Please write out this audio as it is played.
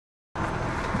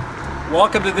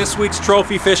Welcome to this week's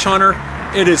Trophy Fish Hunter.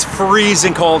 It is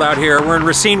freezing cold out here. We're in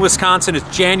Racine, Wisconsin. It's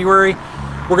January.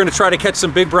 We're going to try to catch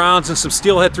some big browns and some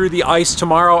steelhead through the ice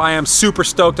tomorrow. I am super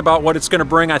stoked about what it's going to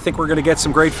bring. I think we're going to get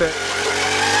some great fish.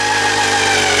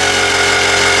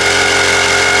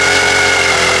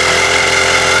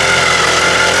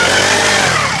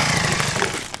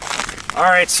 All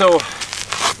right, so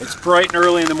it's bright and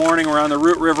early in the morning. We're on the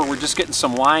Root River. We're just getting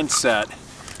some line set.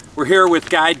 We're here with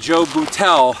guide Joe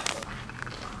Boutel.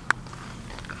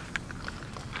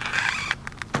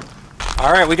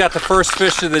 All right, we got the first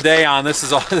fish of the day on. This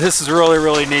is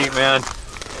really neat, man.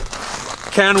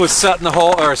 Ken was setting the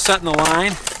hole or setting the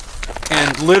line,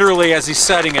 and literally as he's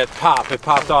setting it, it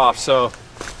popped off. So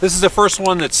this is the first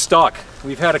one that's stuck.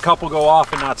 We've had a couple go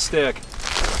off and not stick.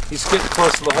 He's getting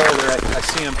close to the hole there. I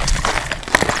see him.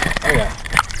 Oh yeah,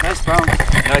 nice brown.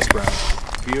 Nice brown.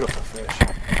 Beautiful fish.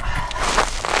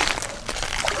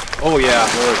 Oh yeah,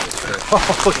 gorgeous fish.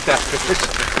 Oh, look at that fish.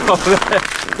 Oh,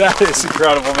 that is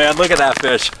incredible, man. Look at that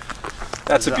fish.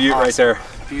 That's a beaut right there.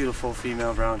 Beautiful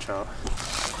female brown trout.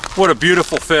 What a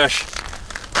beautiful fish.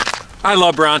 I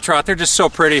love brown trout. They're just so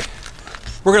pretty.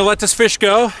 We're gonna let this fish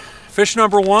go. Fish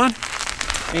number one.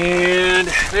 And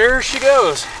there she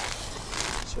goes.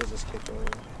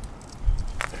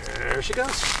 There she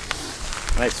goes.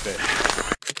 Nice fish.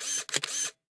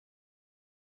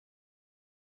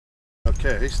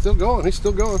 Okay, he's still going. He's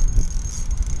still going.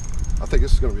 I think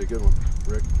this is going to be a good one,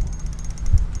 Rick.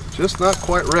 Just not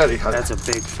quite ready. That's a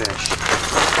big fish.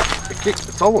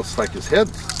 It's almost like his head.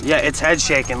 Yeah, its head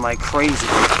shaking like crazy.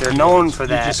 They're known for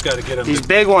that. You just got to get them. These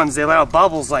big ones, they let out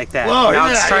bubbles like that. Whoa, now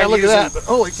yeah, it's trying to look use at that.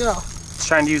 Holy cow. It's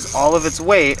trying to use all of its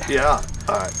weight. Yeah.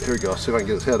 All right, here we go. See if I can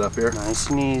get his head up here. Nice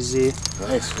and easy.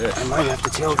 Nice fish. I might have to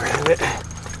tail grab it. Here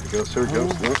it goes. Here it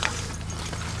goes.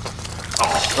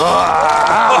 Oh.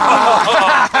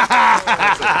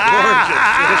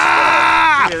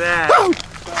 Look at that.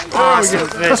 Awesome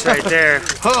fish right there.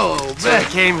 Oh, man. I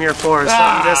came here for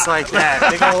something just like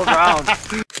that. Big old round.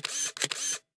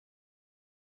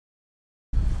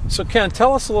 So Ken,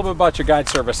 tell us a little bit about your guide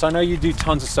service. I know you do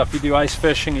tons of stuff. You do ice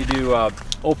fishing, you do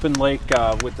open lake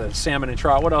with the salmon and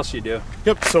trout. What else do you do?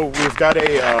 Yep, so we've got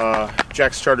a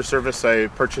Jack's Charter Service. I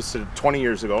purchased it 20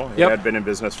 years ago. It had been in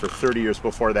business for 30 years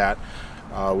before that.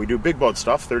 We do big boat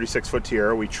stuff, 36-foot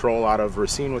tier. We troll out of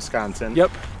Racine, Wisconsin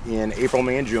in April,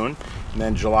 May, and June. And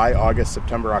then July, August,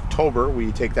 September, October,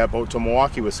 we take that boat to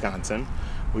Milwaukee, Wisconsin.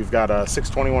 We've got a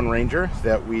 621 Ranger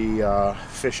that we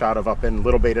fish out of up in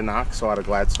Little Bay to Knox, so out of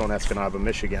Gladstone, Escanaba,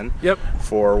 Michigan.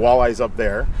 For walleyes up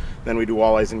there. Then we do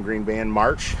walleyes in Green Bay in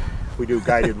March. We do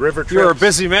guided river trips. You're a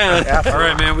busy man. All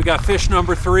right, man, we got fish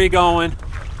number 3 going.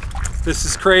 This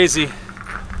is crazy.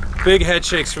 Big head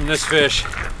shakes from this fish.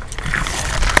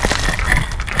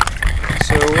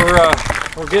 So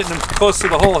we're getting them close to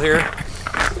the hole here.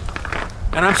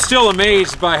 And I'm still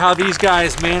amazed by how these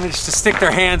guys manage to stick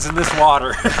their hands in this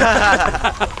water.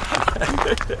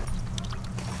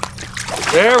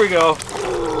 There we go.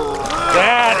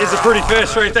 That is a pretty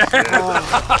fish right there.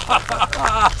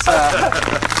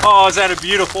 Oh, is that a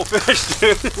beautiful fish,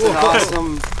 dude?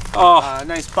 Awesome.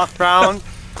 Nice buck brown.